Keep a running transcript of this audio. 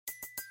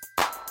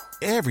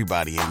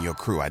Everybody in your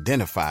crew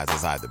identifies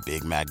as either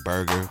Big Mac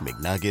Burger,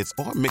 McNuggets,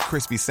 or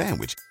McCrispy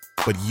Sandwich.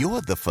 But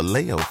you're the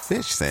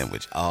Filet-O-Fish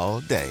Sandwich all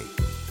day.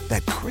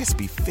 That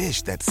crispy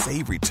fish, that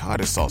savory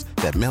tartar sauce,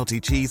 that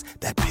melty cheese,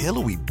 that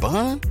pillowy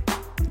bun.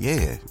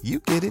 Yeah,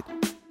 you get it.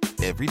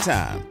 Every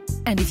time.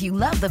 And if you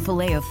love the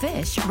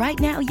Filet-O-Fish, right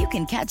now you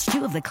can catch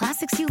two of the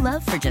classics you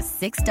love for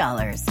just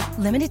 $6.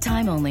 Limited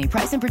time only.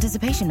 Price and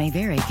participation may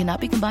vary. Cannot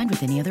be combined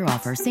with any other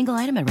offer. Single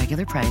item at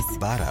regular price.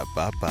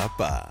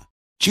 Ba-da-ba-ba-ba.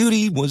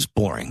 Judy was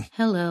boring.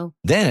 Hello.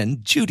 Then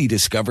Judy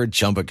discovered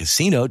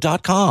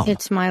ChumbaCasino.com.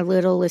 It's my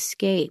little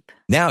escape.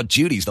 Now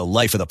Judy's the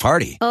life of the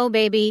party. Oh,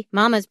 baby,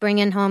 mama's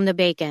bringing home the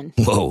bacon.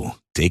 Whoa,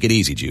 take it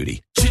easy,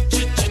 Judy.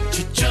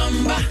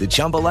 The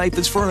Chumba life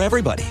is for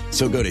everybody.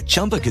 So go to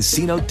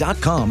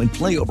ChumbaCasino.com and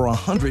play over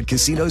 100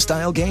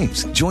 casino-style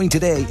games. Join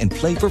today and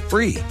play for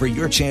free for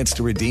your chance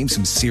to redeem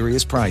some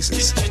serious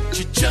prizes.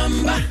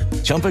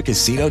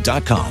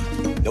 ChumbaCasino.com.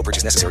 No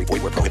purchase necessary.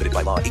 Void where prohibited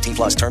by law. 18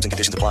 plus terms and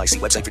conditions apply. See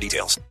website for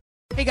details.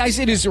 Hey guys,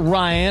 it is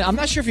Ryan. I'm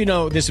not sure if you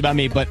know this about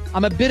me, but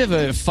I'm a bit of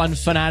a fun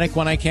fanatic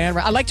when I can.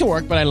 I like to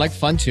work, but I like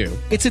fun too.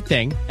 It's a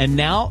thing. And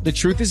now the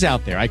truth is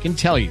out there. I can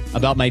tell you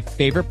about my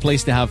favorite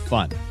place to have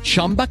fun.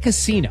 Chumba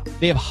Casino.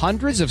 They have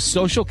hundreds of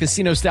social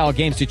casino style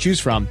games to choose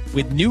from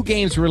with new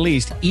games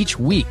released each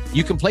week.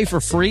 You can play for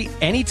free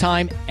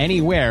anytime,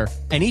 anywhere.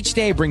 And each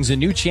day brings a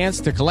new chance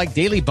to collect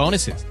daily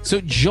bonuses. So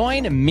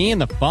join me in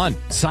the fun.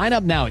 Sign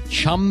up now at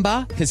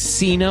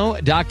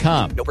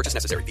ChumbaCasino.com. No purchase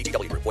necessary.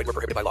 VGW. Void where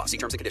prohibited by law. See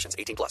terms and conditions.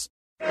 18 plus.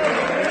 Hello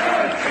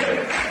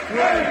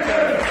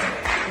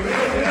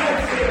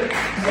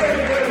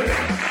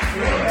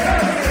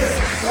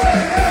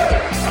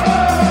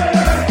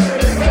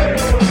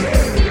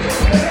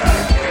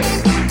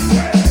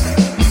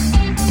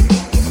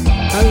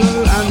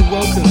and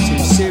welcome to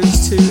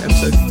Series 2,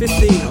 Episode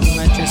 15 of the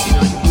Manchester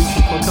United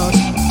Weekly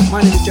Podcast.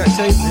 My name is Jack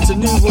Tate, and it's a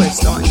new voice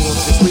starting you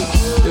off this week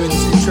doing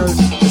this intro,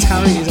 as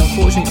Harry is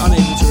unfortunately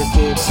unable to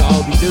record, so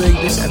I'll be doing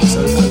this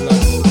episode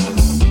alone.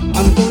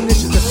 I'm recording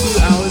this just a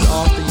few hours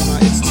after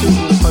United's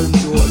 2-0 home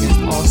draw against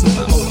Arsenal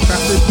at Old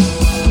Trafford.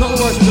 Not the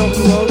worst result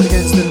in the world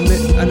against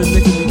an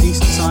admittedly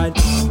decent side,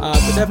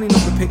 but definitely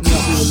not the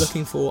pick-me-up we were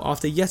looking for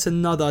after yet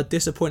another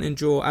disappointing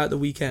draw at the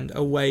weekend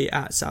away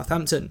at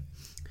Southampton.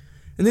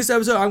 In this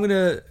episode, I'm going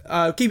to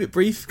keep it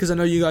brief because I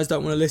know you guys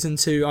don't want to listen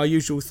to our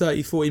usual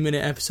 30-40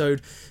 minute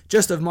episode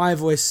just of my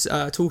voice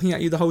talking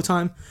at you the whole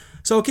time.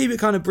 So I'll keep it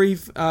kind of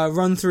brief,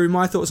 run through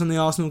my thoughts on the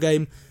Arsenal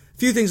game, a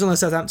few things on the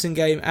Southampton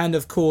game, and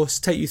of course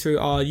take you through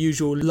our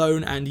usual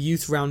loan and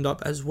youth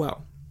roundup as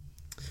well.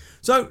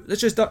 So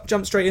let's just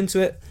jump straight into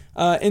it,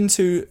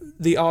 into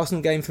the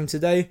Arsenal game from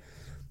today.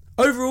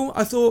 Overall,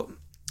 I thought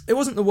it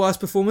wasn't the worst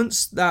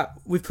performance that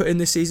we've put in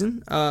this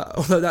season,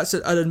 although that's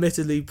an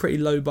admittedly pretty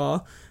low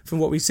bar from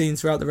what we've seen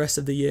throughout the rest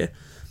of the year.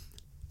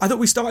 I thought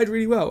we started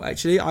really well,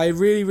 actually. I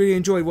really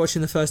enjoyed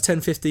watching the first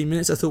 10-15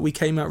 minutes. I thought we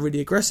came out really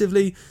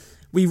aggressively.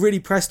 We really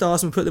pressed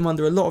Arsenal, put them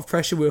under a lot of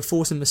pressure. We were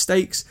forcing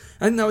mistakes.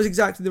 I think that was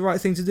exactly the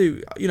right thing to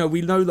do. You know,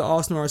 we know that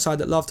Arsenal are a side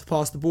that love to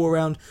pass the ball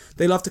around.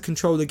 They love to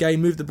control the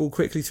game, move the ball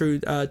quickly through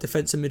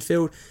defence and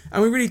midfield.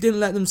 And we really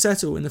didn't let them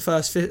settle in the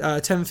first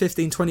 10,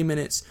 15, 20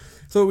 minutes.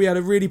 Thought we had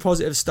a really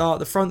positive start.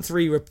 The front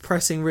three were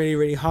pressing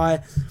really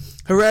high.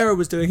 Herrera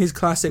was doing his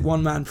classic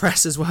one-man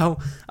press as well.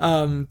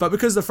 But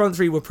because the front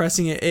three were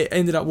pressing it, it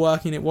ended up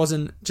working. It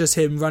wasn't just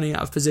him running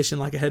out of position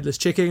like a headless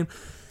chicken.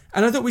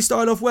 And I thought we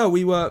started off well.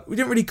 We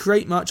didn't really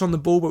create much on the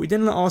ball, but we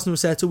didn't let Arsenal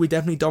settle. We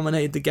definitely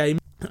dominated the game.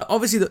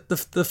 Obviously,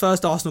 the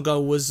first Arsenal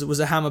goal was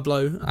a hammer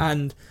blow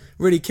and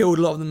really killed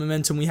a lot of the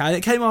momentum we had.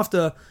 It came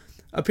after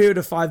a period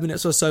of 5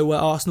 minutes or so where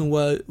Arsenal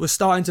were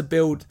starting to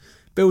build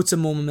some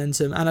more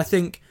momentum. And I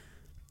think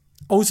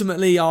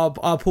ultimately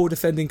our poor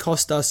defending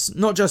cost us,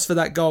 not just for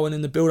that goal and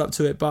in the build-up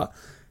to it, but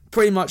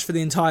pretty much for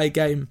the entire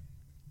game.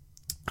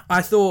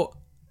 I thought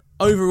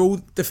overall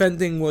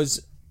defending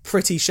was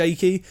pretty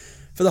shaky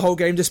for the whole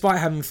game, despite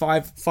having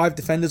five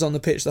defenders on the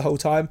pitch the whole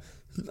time.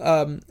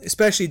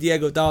 Especially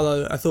Diego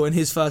Dalot, I thought in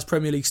his first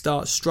Premier League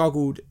start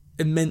struggled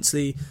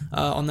immensely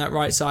on that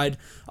right side.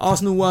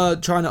 Arsenal were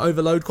trying to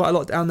overload quite a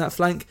lot down that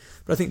flank,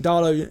 but I think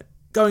Dalot,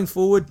 going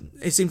forward,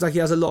 it seems like he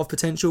has a lot of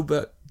potential,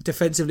 but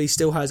defensively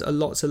still has a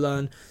lot to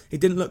learn. He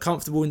didn't look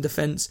comfortable in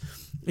defence.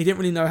 He didn't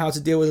really know how to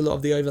deal with a lot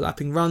of the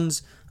overlapping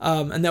runs.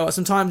 And there were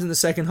some times in the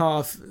second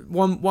half,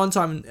 one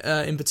time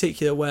in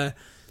particular where,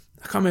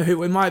 I can't remember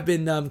who, it might have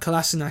been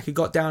Kolasinac who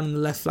got down on the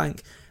left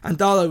flank, and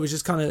Darlow was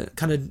just kind of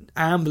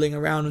ambling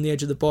around on the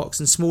edge of the box,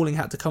 and Smalling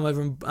had to come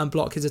over and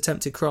block his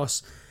attempted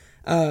cross.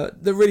 That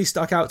really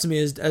stuck out to me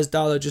as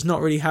Darlow just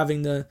not really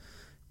having the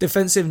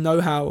defensive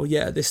know-how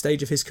yet at this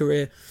stage of his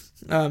career.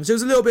 So it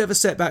was a little bit of a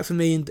setback for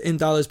me in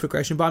Darlow's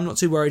progression, but I'm not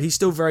too worried. He's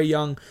still very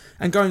young,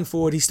 and going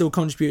forward, he still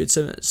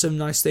contributed some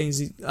nice things.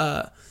 He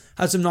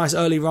had some nice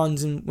early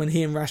runs when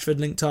he and Rashford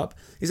linked up.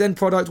 His end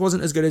product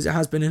wasn't as good as it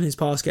has been in his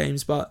past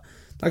games, but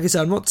like I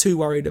said, I'm not too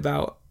worried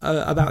about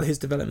his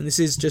development. This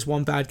is just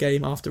one bad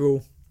game after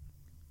all.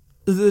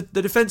 the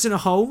defence as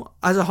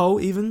a whole,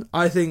 even,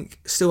 I think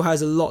still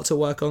has a lot to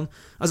work on.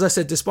 As I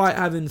said, despite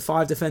having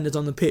 5 defenders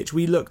on the pitch,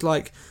 we looked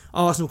like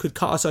Arsenal could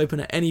cut us open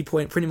at any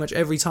point, pretty much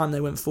every time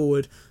they went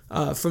forward.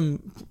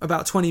 From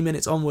about 20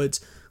 minutes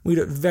onwards, we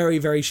looked very,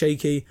 very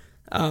shaky.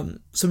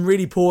 Some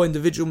really poor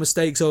individual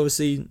mistakes,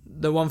 obviously.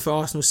 The one for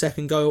Arsenal's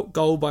second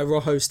goal by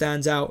Rojo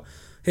stands out.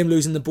 Him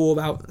losing the ball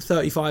about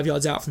 35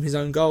 yards out from his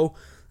own goal.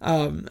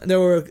 There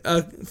were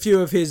a few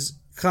of his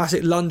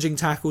classic lunging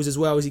tackles as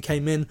well as he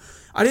came in.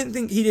 I didn't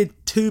think he did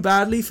too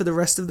badly for the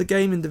rest of the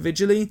game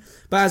individually,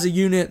 but as a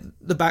unit,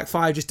 the back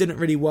 5 just didn't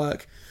really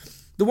work.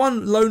 The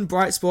one lone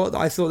bright spot that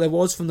I thought there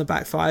was from the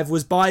back 5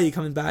 was Bailly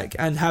coming back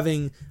and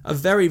having a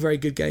very, very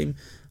good game.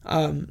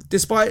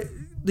 Despite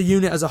the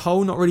unit as a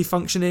whole not really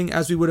functioning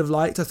as we would have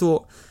liked, I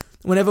thought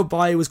whenever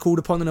Bailly was called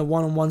upon in a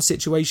one-on-one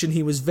situation,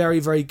 he was very,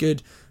 very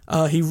good.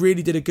 He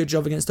really did a good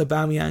job against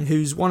Aubameyang,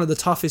 who's one of the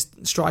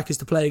toughest strikers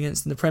to play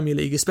against in the Premier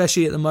League,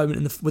 especially at the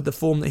moment with the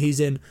form that he's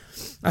in.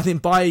 I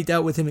think Bailly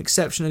dealt with him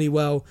exceptionally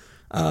well.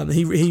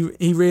 He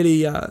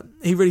really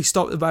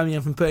stopped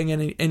Aubameyang from putting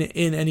in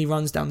any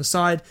runs down the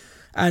side.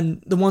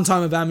 And the one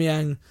time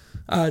Aubameyang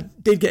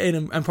did get in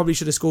and probably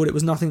should have scored, it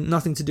was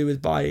nothing to do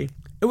with Bailly.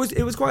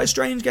 It was quite a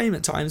strange game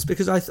at times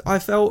because I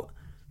felt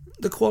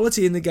the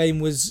quality in the game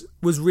was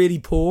really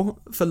poor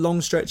for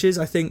long stretches.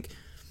 I think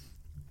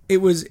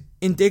it was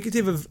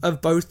indicative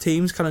of both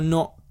teams kind of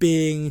not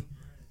being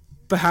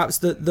perhaps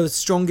the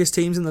strongest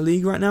teams in the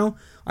league right now.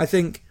 I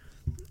think,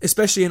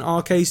 especially in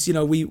our case,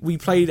 we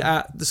played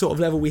at the sort of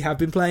level we have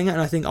been playing at,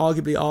 and I think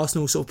arguably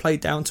Arsenal sort of played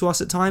down to us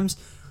at times.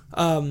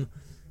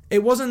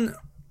 It wasn't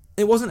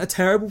a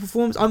terrible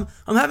performance. I'm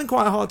having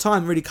quite a hard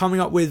time really coming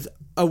up with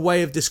a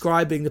way of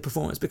describing the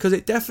performance because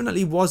it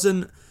definitely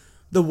wasn't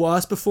the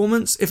worst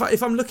performance.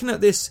 If I'm looking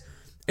at this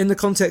in the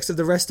context of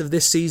the rest of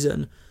this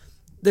season,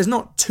 there's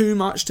not too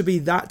much to be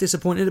that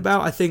disappointed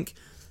about. I think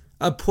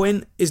a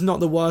point is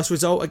not the worst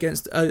result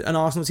against an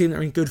Arsenal team that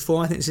are in good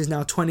form. I think this is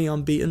now 20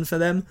 unbeaten for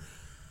them.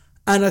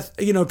 And,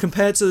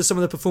 compared to some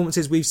of the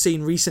performances we've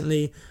seen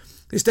recently,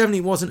 this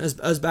definitely wasn't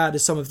as bad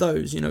as some of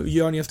those.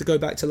 You only have to go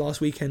back to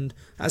last weekend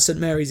at St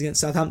Mary's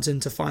against Southampton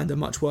to find a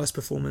much worse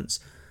performance.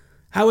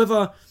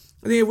 However,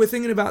 I think if we're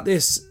thinking about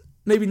this,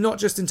 maybe not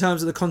just in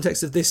terms of the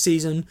context of this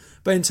season,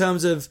 but in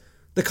terms of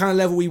the kind of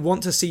level we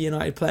want to see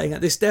United playing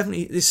at,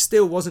 this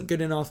still wasn't good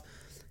enough.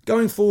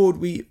 Going forward,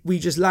 we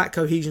just lack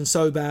cohesion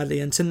so badly,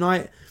 and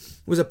tonight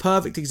was a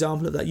perfect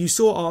example of that. You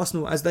saw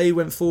Arsenal as they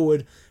went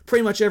forward,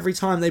 pretty much every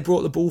time they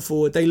brought the ball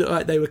forward, they looked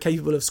like they were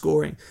capable of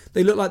scoring.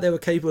 They looked like they were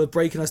capable of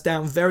breaking us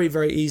down very,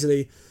 very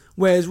easily,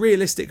 whereas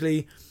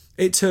realistically,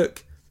 it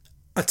took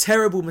a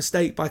terrible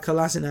mistake by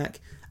Kolasinac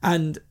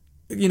and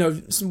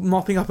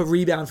mopping up a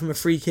rebound from a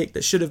free kick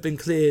that should have been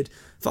cleared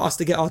for us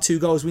to get our 2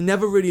 goals. We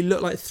never really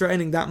looked like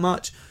threatening that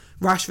much.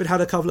 Rashford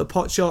had a couple of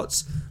pot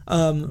shots,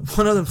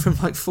 one of them from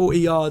like 40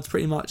 yards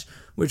pretty much,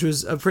 which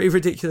was a pretty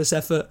ridiculous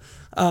effort.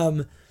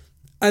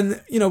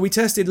 And, we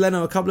tested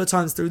Leno a couple of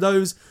times through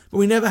those, but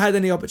we never had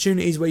any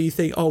opportunities where you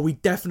think, oh, we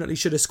definitely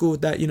should have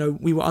scored that.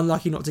 We were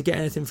unlucky not to get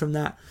anything from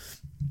that.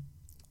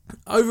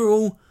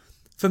 Overall,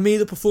 for me,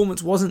 the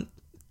performance wasn't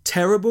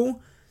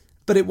terrible,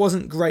 but it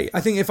wasn't great.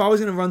 I think if I was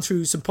going to run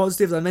through some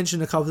positives, I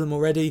mentioned a couple of them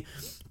already.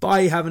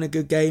 Bailly having a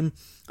good game.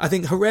 I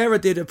think Herrera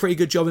did a pretty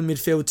good job in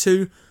midfield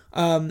too.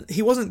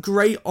 He wasn't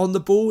great on the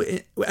ball,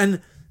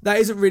 and that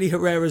isn't really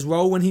Herrera's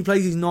role. When he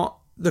plays, he's not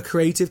the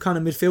creative kind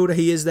of midfielder.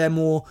 He is there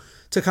more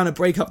to kind of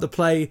break up the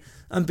play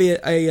and be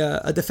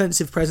a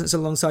defensive presence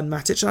alongside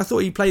Matic. And I thought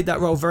he played that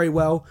role very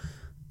well.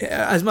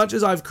 As much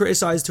as I've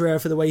criticised Herrera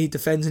for the way he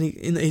defends and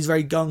he's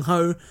very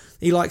gung-ho,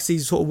 he likes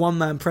these sort of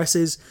one-man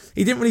presses.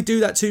 He didn't really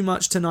do that too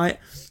much tonight,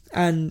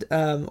 tonight.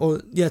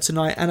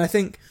 And I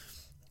think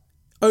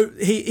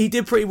he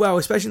did pretty well,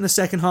 especially in the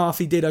second half.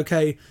 He did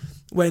okay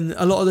when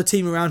a lot of the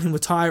team around him were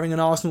tiring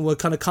and Arsenal were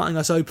kind of cutting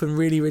us open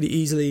really, really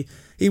easily.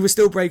 He was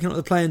still breaking up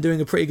the play and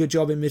doing a pretty good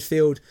job in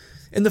midfield.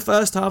 In the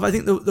first half, I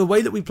think the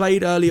way that we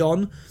played early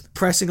on,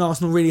 pressing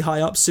Arsenal really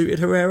high up, suited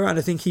Herrera, and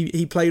I think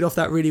he played off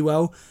that really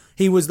well.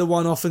 He was the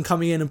one often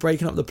coming in and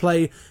breaking up the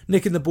play,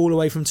 nicking the ball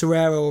away from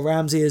Torreira or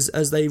Ramsey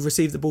as they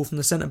received the ball from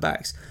the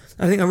centre-backs.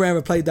 I think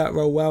Herrera played that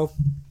role well.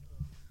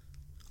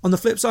 On the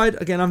flip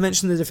side, again, I've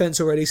mentioned the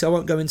defence already, so I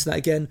won't go into that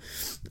again.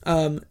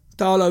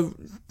 Darlow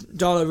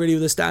really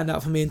was a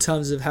standout for me in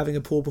terms of having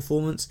a poor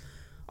performance.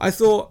 I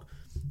thought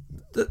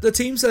the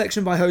team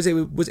selection by Jose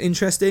was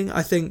interesting.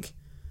 I think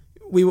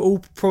we were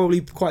all probably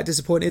quite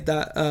disappointed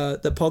that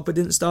Pogba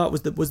didn't start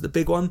was the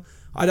big one.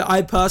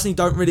 I personally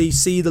don't really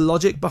see the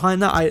logic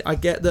behind that. I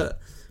get that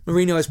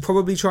Mourinho is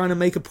probably trying to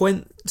make a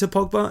point to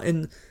Pogba,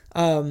 and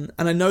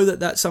I know that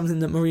that's something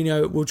that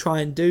Mourinho will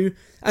try and do.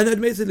 And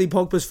admittedly,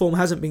 Pogba's form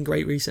hasn't been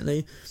great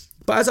recently.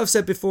 But as I've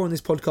said before on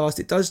this podcast,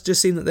 it does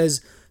just seem that there's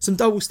some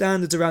double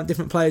standards around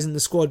different players in the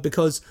squad,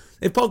 because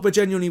if Pogba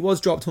genuinely was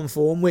dropped on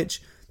form,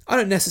 which I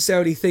don't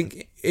necessarily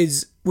think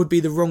would be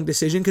the wrong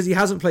decision because he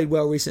hasn't played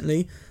well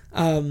recently,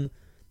 but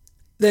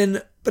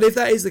if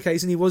that is the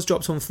case and he was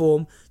dropped on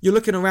form, you're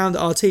looking around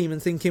at our team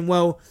and thinking,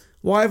 well,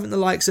 why haven't the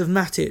likes of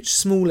Matic,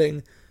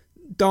 Smalling,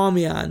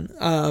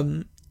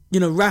 Darmian,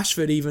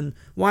 Rashford even,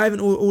 why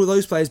haven't all of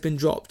those players been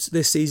dropped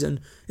this season?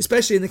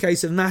 Especially in the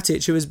case of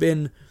Matic, who has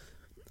been,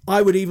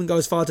 I would even go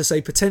as far to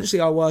say, potentially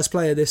our worst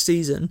player this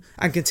season,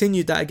 and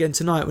continued that again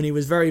tonight when he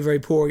was very, very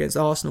poor against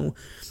Arsenal.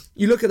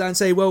 You look at that and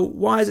say, well,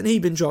 why hasn't he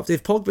been dropped?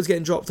 If Pogba's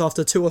getting dropped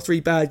after 2 or 3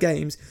 bad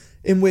games,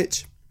 in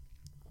which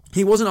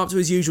he wasn't up to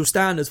his usual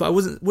standards, but I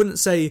wouldn't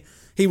say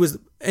he was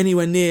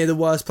anywhere near the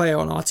worst player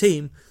on our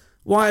team,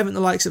 why haven't the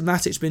likes of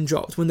Matic been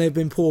dropped when they've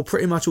been poor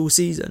pretty much all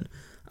season?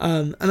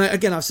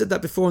 Again, I've said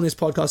that before on this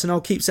podcast, and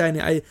I'll keep saying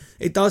it.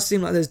 It does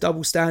seem like there's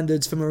double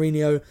standards for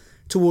Mourinho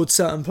towards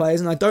certain players,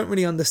 and I don't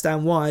really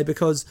understand why,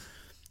 because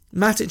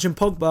Matic and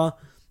Pogba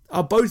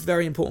are both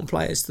very important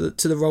players to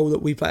the role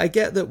that we play. I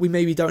get that we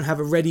maybe don't have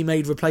a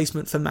ready-made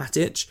replacement for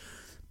Matic,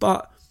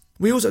 but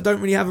we also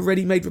don't really have a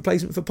ready-made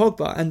replacement for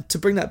Pogba. And to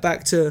bring that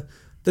back to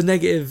the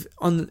negative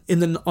on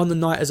the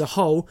night as a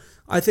whole,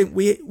 I think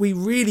we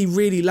really,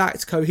 really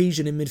lacked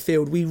cohesion in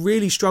midfield. We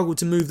really struggled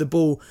to move the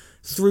ball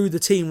through the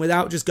team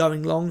without just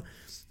going long.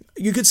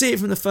 You could see it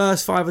from the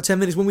first 5 or 10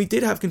 minutes when we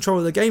did have control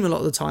of the game a lot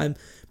of the time,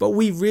 but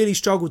we really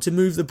struggled to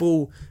move the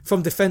ball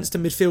from defence to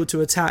midfield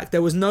to attack.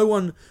 There was no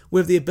one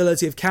with the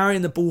ability of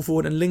carrying the ball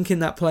forward and linking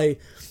that play.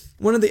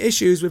 One of the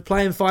issues with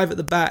playing 5 at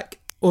the back,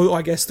 or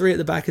I guess 3 at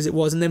the back as it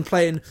was, and then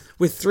playing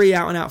with 3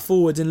 out-and-out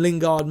forwards in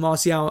Lingard,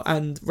 Martial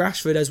and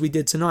Rashford as we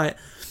did tonight,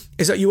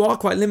 is that you are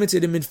quite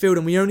limited in midfield,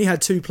 and we only had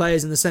 2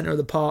 players in the centre of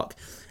the park.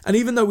 And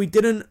even though we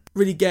didn't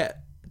really get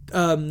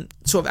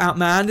sort of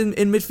outmanned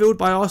in midfield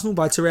by Arsenal,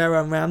 by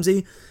Torreira and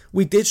Ramsey,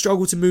 we did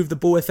struggle to move the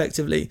ball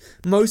effectively.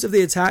 Most of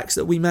the attacks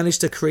that we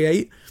managed to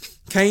create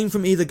came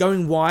from either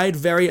going wide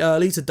very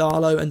early to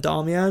Darlow and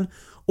Darmian,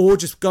 or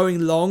just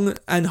going long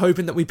and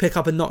hoping that we pick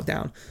up a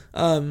knockdown.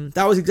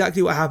 That was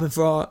exactly what happened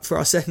for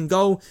our second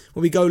goal,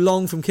 where we go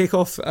long from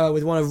kickoff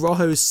with one of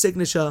Rojo's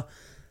signature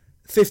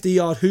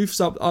 50-yard hoofs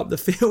up the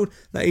field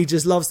that he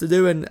just loves to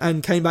do,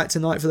 and came back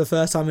tonight for the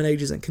first time in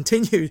ages and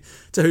continued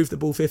to hoof the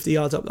ball 50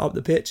 yards up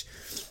the pitch.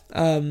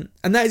 And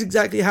that is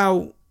exactly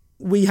how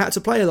we had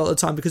to play a lot of the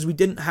time, because we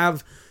didn't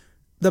have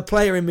the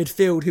player in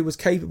midfield who was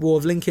capable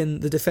of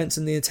linking the defence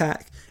and the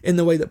attack in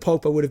the way that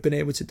Pogba would have been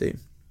able to do.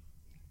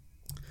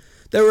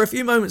 There were a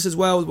few moments as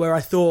well where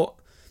I thought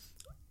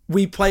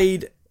we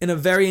played in a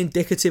very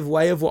indicative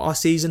way of what our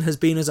season has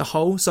been as a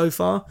whole so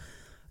far.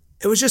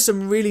 It was just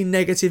some really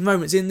negative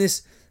moments in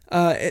this,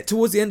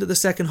 towards the end of the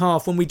second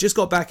half, when we just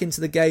got back into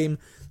the game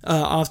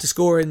after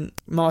scoring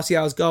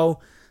Martial's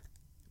goal.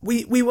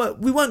 We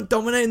weren't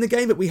dominating the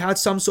game, but we had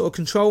some sort of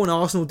control, and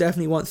Arsenal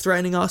definitely weren't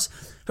threatening us.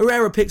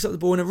 Herrera picks up the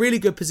ball in a really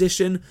good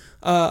position,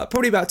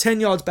 probably about 10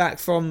 yards back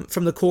from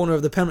the corner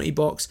of the penalty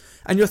box,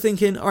 and you're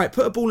thinking, all right,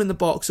 put a ball in the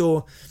box,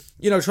 or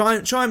try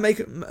and make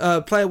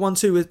play a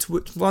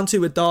 1-2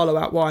 with Darlow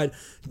out wide.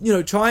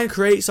 Try and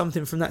create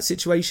something from that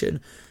situation.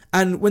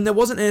 And when there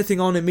wasn't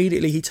anything on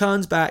immediately, he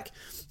turns back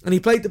and he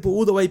played the ball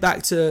all the way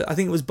back to, I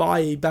think it was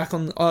Bailly back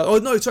on.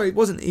 It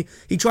wasn't.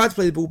 He tried to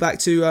play the ball back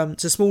to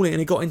Smalling,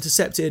 and it got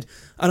intercepted.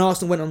 And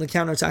Arsenal went on the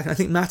counter attack. And I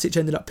think Matic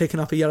ended up picking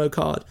up a yellow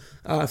card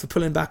for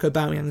pulling back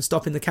Aubameyang and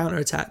stopping the counter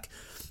attack.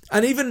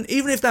 And even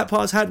if that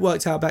pass had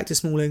worked out back to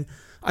Smalling,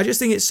 I just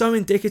think it's so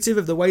indicative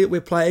of the way that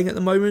we're playing at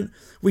the moment.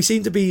 We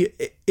seem to be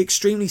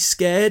extremely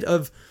scared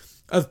of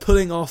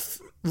pulling off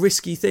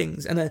risky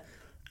things, and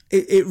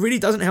it really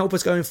doesn't help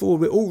us going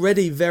forward. We're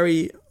already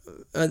very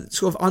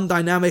sort of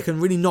undynamic and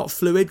really not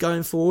fluid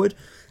going forward,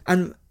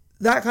 and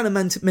that kind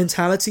of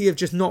mentality of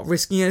just not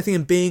risking anything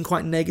and being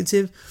quite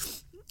negative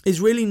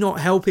is really not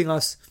helping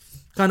us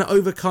kind of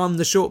overcome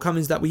the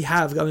shortcomings that we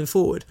have going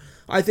forward.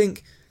 I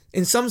think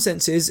in some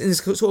senses, and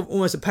it's sort of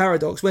almost a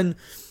paradox, when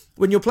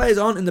your players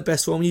aren't in the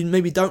best form, you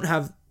maybe don't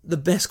have the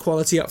best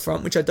quality up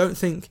front, which I don't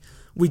think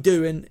we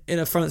do in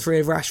a front three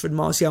of Rashford,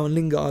 Martial and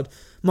Lingard.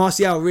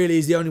 Martial really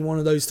is the only one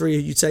of those three who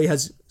you'd say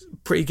has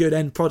pretty good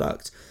end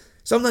product.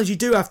 Sometimes you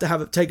do have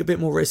to take a bit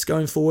more risk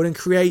going forward and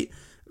create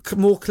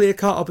more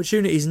clear-cut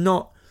opportunities,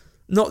 not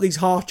these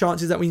half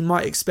chances that we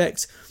might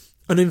expect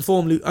a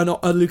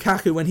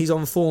Lukaku when he's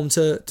on form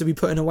to be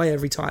putting away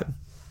every time.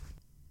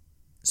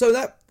 So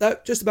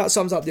that just about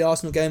sums up the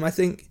Arsenal game. I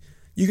think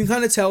you can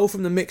kind of tell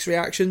from the mixed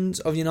reactions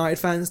of United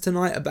fans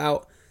tonight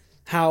about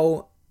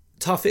how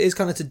tough it is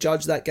kind of to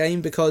judge that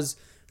game, because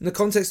in the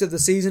context of the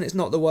season, it's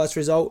not the worst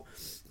result,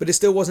 but it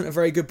still wasn't a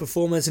very good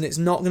performance, and it's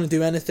not going to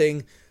do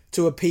anything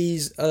to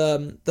appease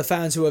the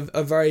fans who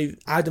are very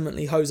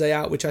adamantly Jose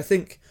out, which I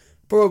think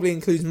probably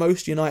includes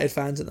most United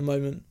fans at the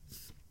moment.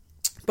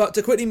 But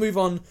to quickly move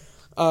on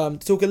to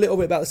talk a little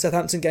bit about the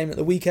Southampton game at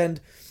the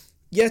weekend,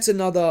 yet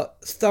another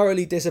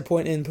thoroughly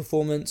disappointing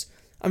performance.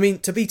 I mean,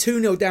 to be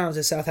 2-0 down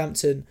to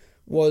Southampton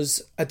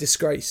was a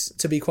disgrace,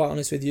 to be quite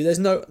honest with you. There's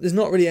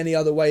not really any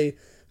other way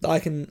that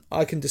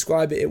I can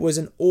describe it. It was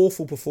an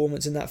awful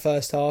performance in that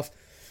first half.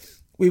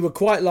 We were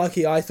quite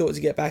lucky, I thought,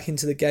 to get back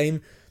into the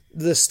game.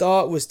 The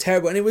start was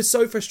terrible, and it was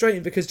so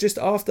frustrating because just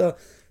after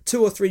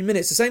 2 or 3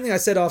 minutes, the same thing I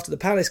said after the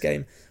Palace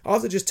game,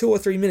 after just 2 or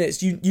 3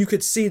 minutes, you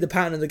could see the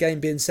pattern of the game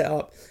being set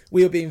up.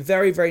 We were being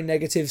very, very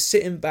negative,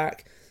 sitting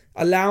back,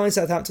 allowing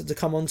Southampton to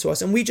come onto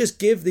us, and we just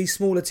give these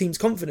smaller teams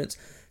confidence.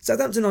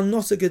 Southampton are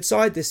not a good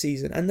side this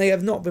season, and they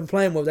have not been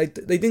playing well. They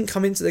didn't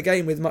come into the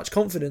game with much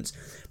confidence,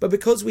 but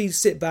because we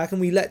sit back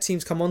and we let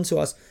teams come onto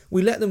us,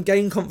 we let them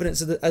gain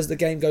confidence as the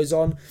game goes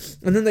on,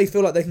 and then they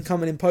feel like they can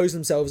come and impose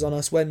themselves on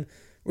us, when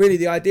really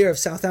the idea of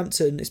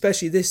Southampton,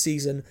 especially this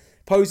season,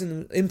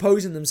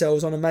 imposing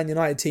themselves on a Man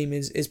United team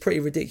is pretty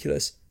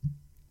ridiculous.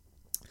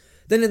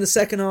 Then in the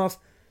second half,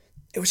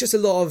 it was just a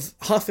lot of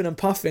huffing and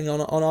puffing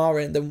on our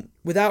end, and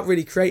without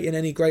really creating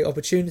any great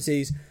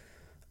opportunities.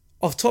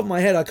 Off the top of my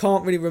head, I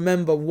can't really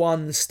remember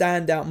one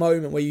standout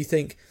moment where you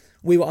think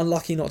we were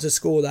unlucky not to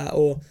score that,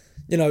 or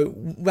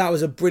that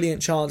was a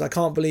brilliant chance. I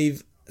can't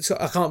believe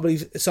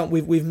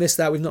we've missed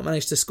that. We've not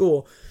managed to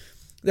score.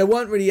 There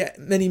weren't really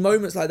many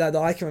moments like that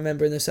I can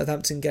remember in the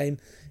Southampton game.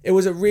 It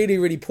was a really,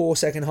 really poor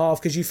second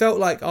half, because you felt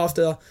like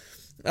after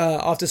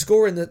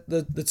scoring the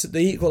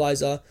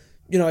equaliser,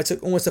 it's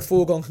almost a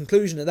foregone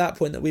conclusion at that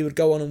point that we would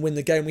go on and win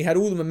the game. We had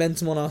all the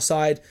momentum on our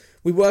side.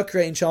 We were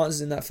creating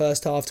chances in that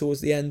first half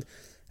towards the end.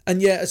 And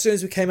yet, as soon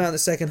as we came out in the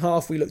second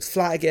half, we looked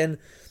flat again.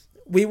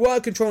 We were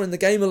controlling the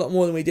game a lot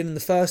more than we did in the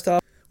first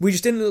half. We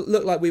just didn't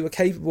look like we were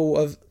capable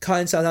of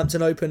cutting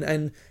Southampton open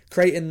and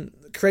creating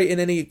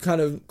any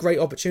kind of great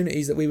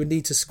opportunities that we would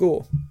need to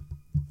score.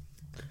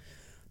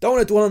 Don't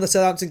want to dwell on the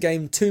Southampton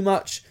game too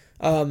much,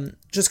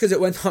 just because it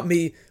went up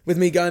with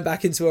me going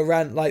back into a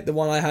rant like the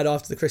one I had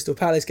after the Crystal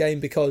Palace game,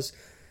 because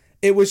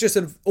it was just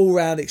an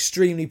all-round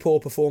extremely poor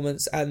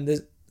performance, and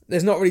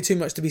there's not really too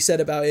much to be said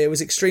about it. It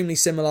was extremely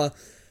similar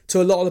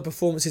to a lot of the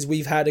performances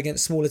we've had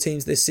against smaller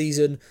teams this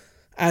season,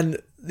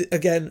 and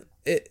again,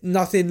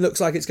 nothing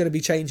looks like it's going to be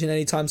changing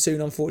anytime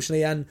soon,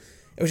 unfortunately, and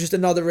it was just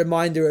another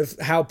reminder of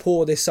how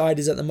poor this side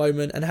is at the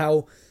moment and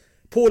how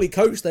poorly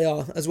coached they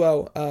are as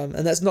well, and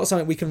that's not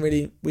something we can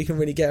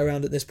really get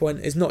around at this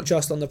point. It's not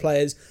just on the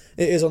players,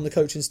 it is on the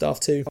coaching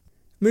staff too.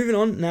 Moving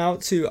on now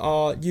to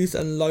our youth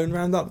and loan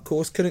roundup. Of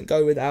course, couldn't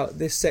go without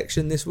this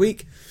section this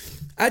week.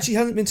 Actually,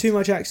 hasn't been too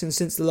much action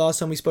since the last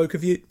time we spoke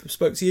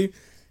to you.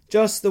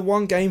 Just the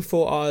one game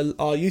for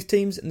our youth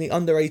teams and the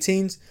under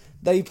 18s.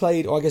 They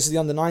played, or I guess it's the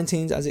under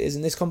 19s as it is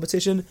in this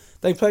competition.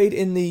 They played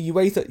in the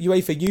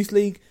UEFA Youth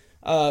League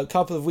a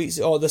couple of weeks,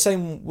 or the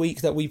same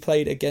week that we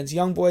played against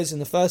Young Boys in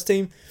the first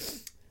team.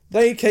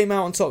 They came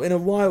out on top in a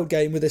wild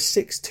game with a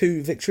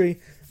 6-2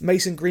 victory.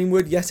 Mason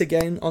Greenwood yet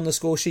again on the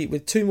score sheet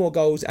with 2 more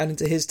goals adding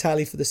to his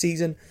tally for the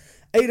season.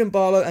 Aidan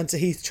Barlow and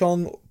Tahith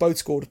Chong both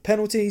scored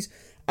penalties.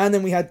 And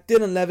then we had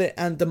Dylan Levitt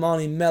and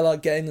Damani Mella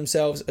getting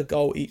themselves a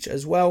goal each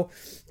as well.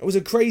 It was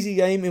a crazy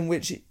game in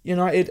which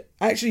United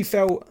actually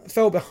fell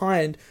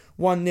behind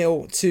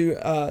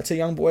 1-0 to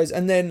Young Boys,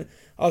 and then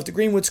after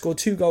Greenwood scored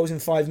 2 goals in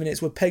 5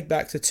 minutes, were pegged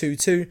back to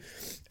 2-2.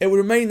 It would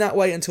remain that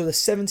way until the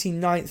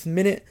 79th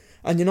minute,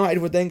 and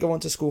United would then go on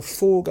to score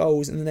 4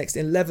 goals in the next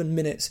 11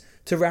 minutes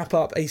to wrap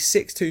up a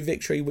 6-2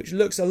 victory, which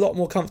looks a lot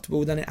more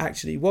comfortable than it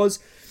actually was.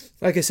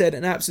 Like I said,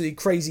 an absolutely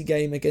crazy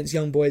game against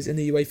Young Boys in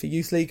the UEFA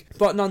Youth League,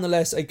 but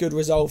nonetheless a good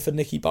result for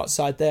Nicky Butt's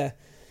side there.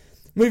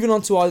 Moving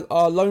on to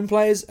our loan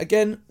players,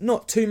 again,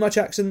 not too much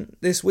action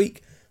this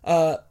week.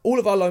 All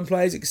of our loan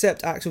players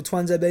except Axel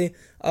Twanzebe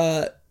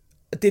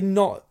did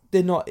not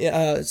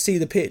see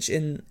the pitch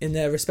in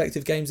their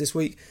respective games this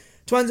week.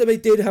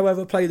 Twanzebe did,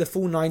 however, play the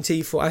full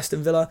 90 for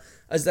Aston Villa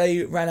as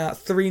they ran out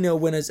 3-0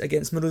 winners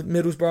against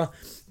Middlesbrough.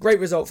 Great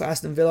result for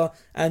Aston Villa,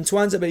 and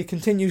Twanzebe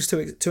continues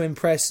to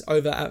impress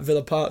over at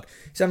Villa Park.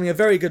 He's having a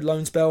very good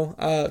loan spell,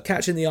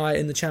 catching the eye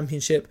in the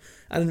Championship,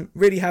 and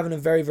really having a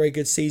very, very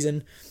good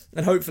season.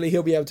 And hopefully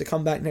he'll be able to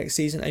come back next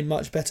season a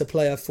much better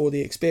player for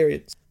the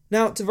experience.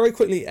 Now, to very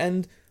quickly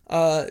end,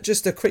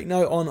 just a quick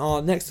note on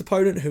our next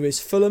opponent, who is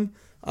Fulham.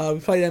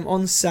 We play them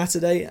on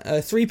Saturday,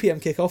 3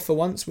 p.m. kickoff for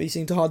once. We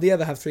seem to hardly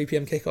ever have 3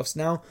 p.m. kickoffs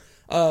now.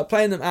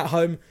 Playing them at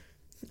home.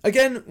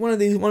 Again, one of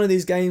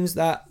these games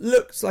that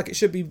looks like it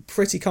should be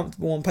pretty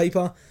comfortable on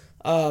paper,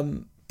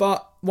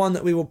 but one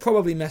that we will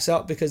probably mess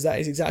up because that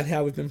is exactly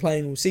how we've been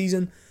playing all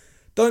season.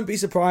 Don't be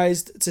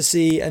surprised to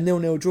see a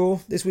 0-0 draw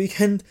this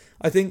weekend.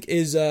 I think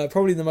is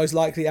probably the most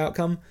likely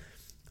outcome.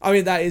 I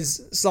mean, that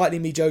is slightly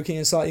me joking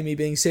and slightly me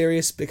being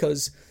serious,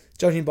 because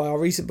judging by our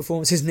recent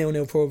performances,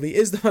 0-0 probably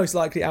is the most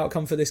likely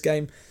outcome for this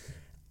game.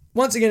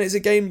 Once again, it's a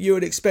game you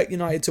would expect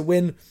United to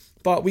win,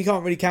 but we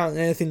can't really count on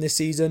anything this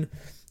season.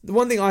 The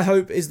one thing I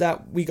hope is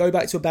that we go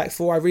back to a back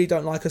 4. I really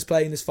don't like us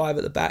playing this 5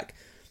 at the back.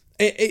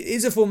 It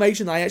is a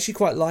formation I actually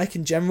quite like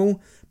in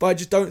general, but I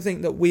just don't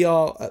think that we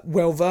are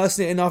well versed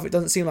in it enough. It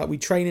doesn't seem like we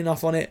train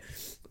enough on it.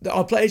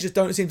 Our players just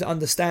don't seem to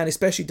understand,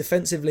 especially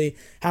defensively,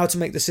 how to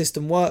make the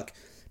system work.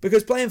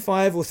 Because playing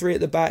 5 or 3 at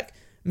the back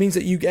means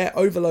that you get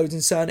overloads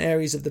in certain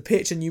areas of the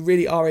pitch, and you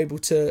really are able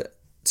to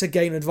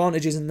gain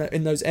advantages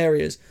in those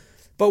areas.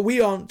 But we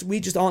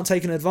just aren't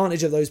taking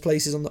advantage of those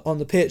places on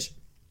the pitch.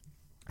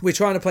 We're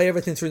trying to play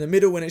everything through the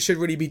middle when it should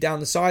really be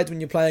down the sides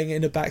when you're playing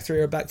in a back 3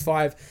 or a back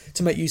 5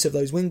 to make use of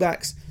those wing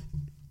backs.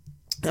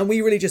 And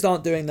we really just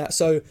aren't doing that.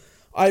 So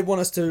I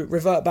want us to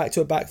revert back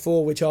to a back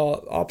 4, which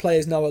our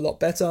players know a lot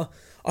better.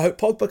 I hope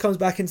Pogba comes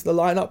back into the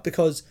lineup,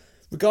 because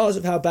regardless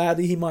of how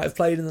badly he might have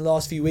played in the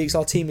last few weeks,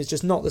 our team is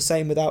just not the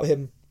same without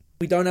him.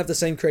 We don't have the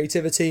same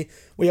creativity.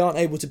 We aren't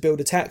able to build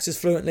attacks as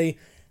fluently.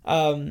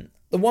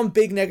 The one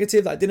big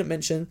negative that I didn't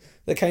mention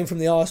that came from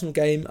the Arsenal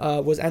game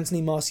was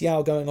Anthony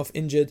Martial going off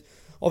injured.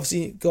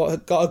 Obviously got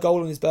a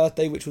goal on his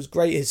birthday, which was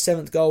great. His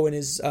 7th goal in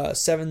his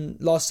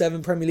last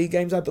 7 Premier League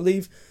games, I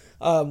believe,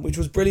 which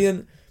was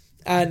brilliant.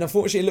 And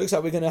unfortunately, it looks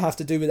like we're going to have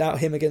to do without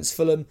him against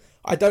Fulham.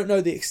 I don't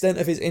know the extent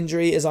of his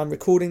injury as I'm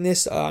recording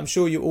this. I'm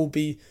sure you'll all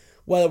be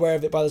well aware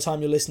of it by the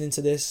time you're listening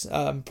to this,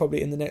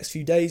 probably in the next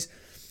few days.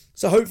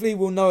 So hopefully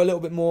we'll know a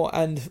little bit more,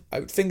 and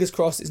fingers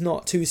crossed it's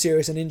not too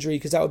serious an injury,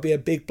 because that would be a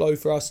big blow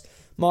for us.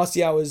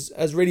 Martial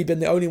has really been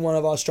the only one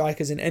of our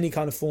strikers in any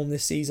kind of form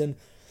this season.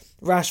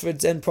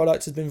 Rashford's end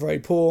product has been very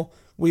poor.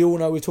 We all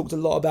know we've talked a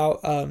lot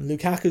about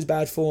Lukaku's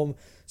bad form,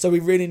 so we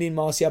really need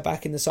Martial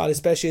back in the side,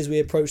 especially as we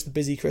approach the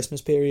busy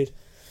Christmas period.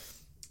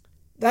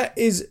 That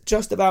is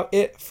just about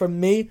it from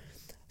me.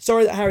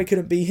 Sorry that Harry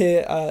couldn't be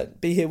here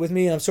with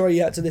me, and I'm sorry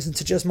you had to listen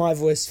to just my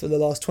voice for the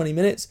last 20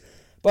 minutes.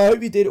 But I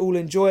hope you did all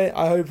enjoy it.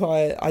 I hope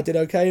I did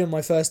okay on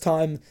my first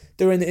time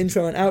doing the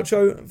intro and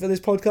outro for this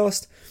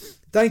podcast.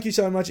 Thank you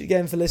so much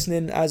again for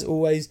listening, as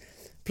always.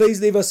 Please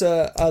leave us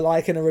a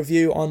like and a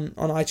review on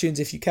iTunes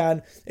if you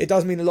can. It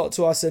does mean a lot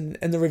to us, and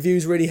the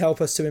reviews really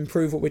help us to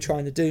improve what we're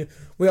trying to do.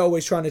 We're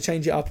always trying to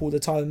change it up all the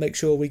time and make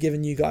sure we're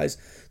giving you guys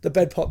the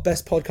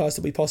best podcast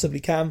that we possibly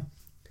can.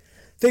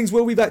 Things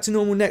will be back to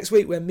normal next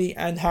week, where me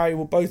and Harry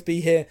will both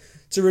be here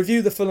to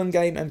review the Fulham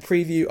game and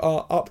preview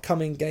our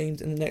upcoming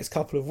games in the next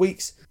couple of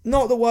weeks.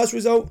 Not the worst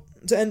result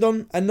to end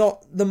on, and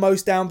not the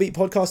most downbeat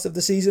podcast of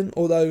the season,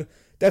 although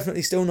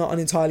definitely still not an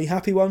entirely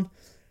happy one.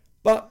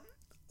 But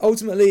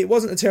ultimately, it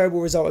wasn't a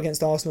terrible result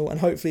against Arsenal, and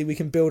hopefully we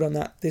can build on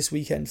that this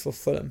weekend for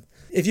Fulham.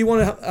 If you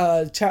want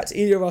to chat to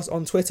either of us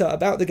on Twitter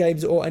about the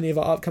games or any of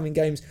our upcoming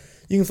games,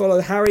 you can follow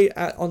Harry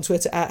on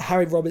Twitter at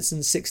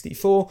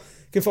HarryRobertson64.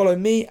 You can follow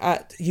me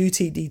at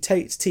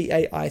UTDTait,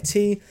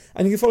 T-A-I-T.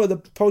 And you can follow the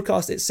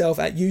podcast itself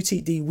at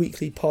UTD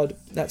Weekly Pod.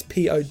 That's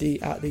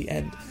P-O-D at the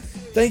end.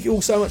 Thank you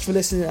all so much for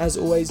listening, as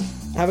always.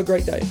 Have a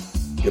great day.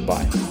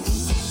 Goodbye.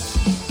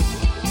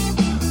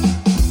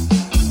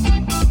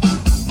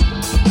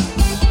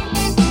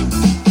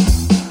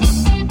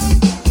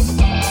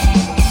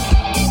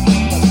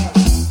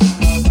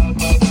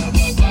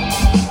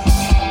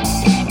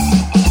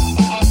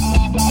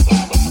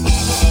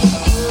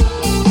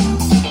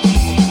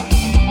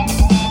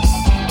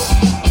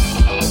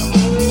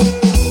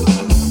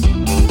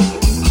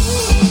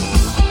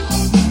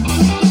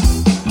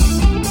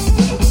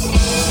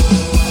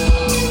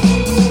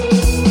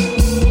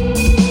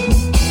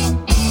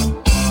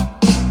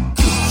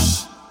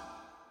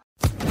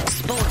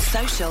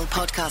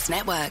 Podcast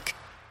Network.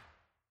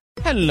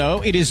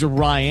 Hello, it is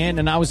Ryan,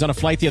 and I was on a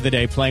flight the other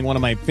day playing one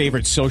of my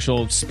favorite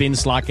social spin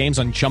slot games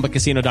on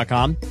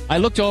ChumbaCasino.com. I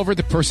looked over at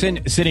the person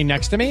sitting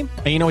next to me,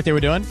 and you know what they were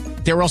doing?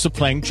 They were also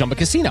playing Chumba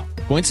Casino.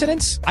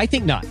 Coincidence? I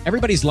think not.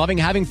 Everybody's loving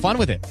having fun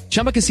with it.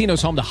 Chumba Casino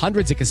is home to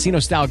hundreds of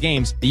casino-style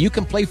games that you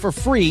can play for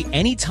free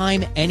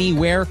anytime,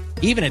 anywhere,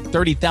 even at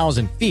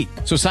 30,000 feet.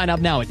 So sign up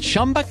now at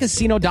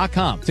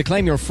ChumbaCasino.com to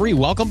claim your free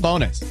welcome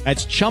bonus.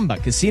 That's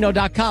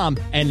ChumbaCasino.com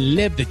and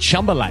live the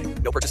Chumba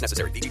life. No purchase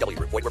necessary. VGW.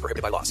 Void where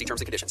prohibited by law. See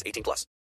terms and conditions. 18+.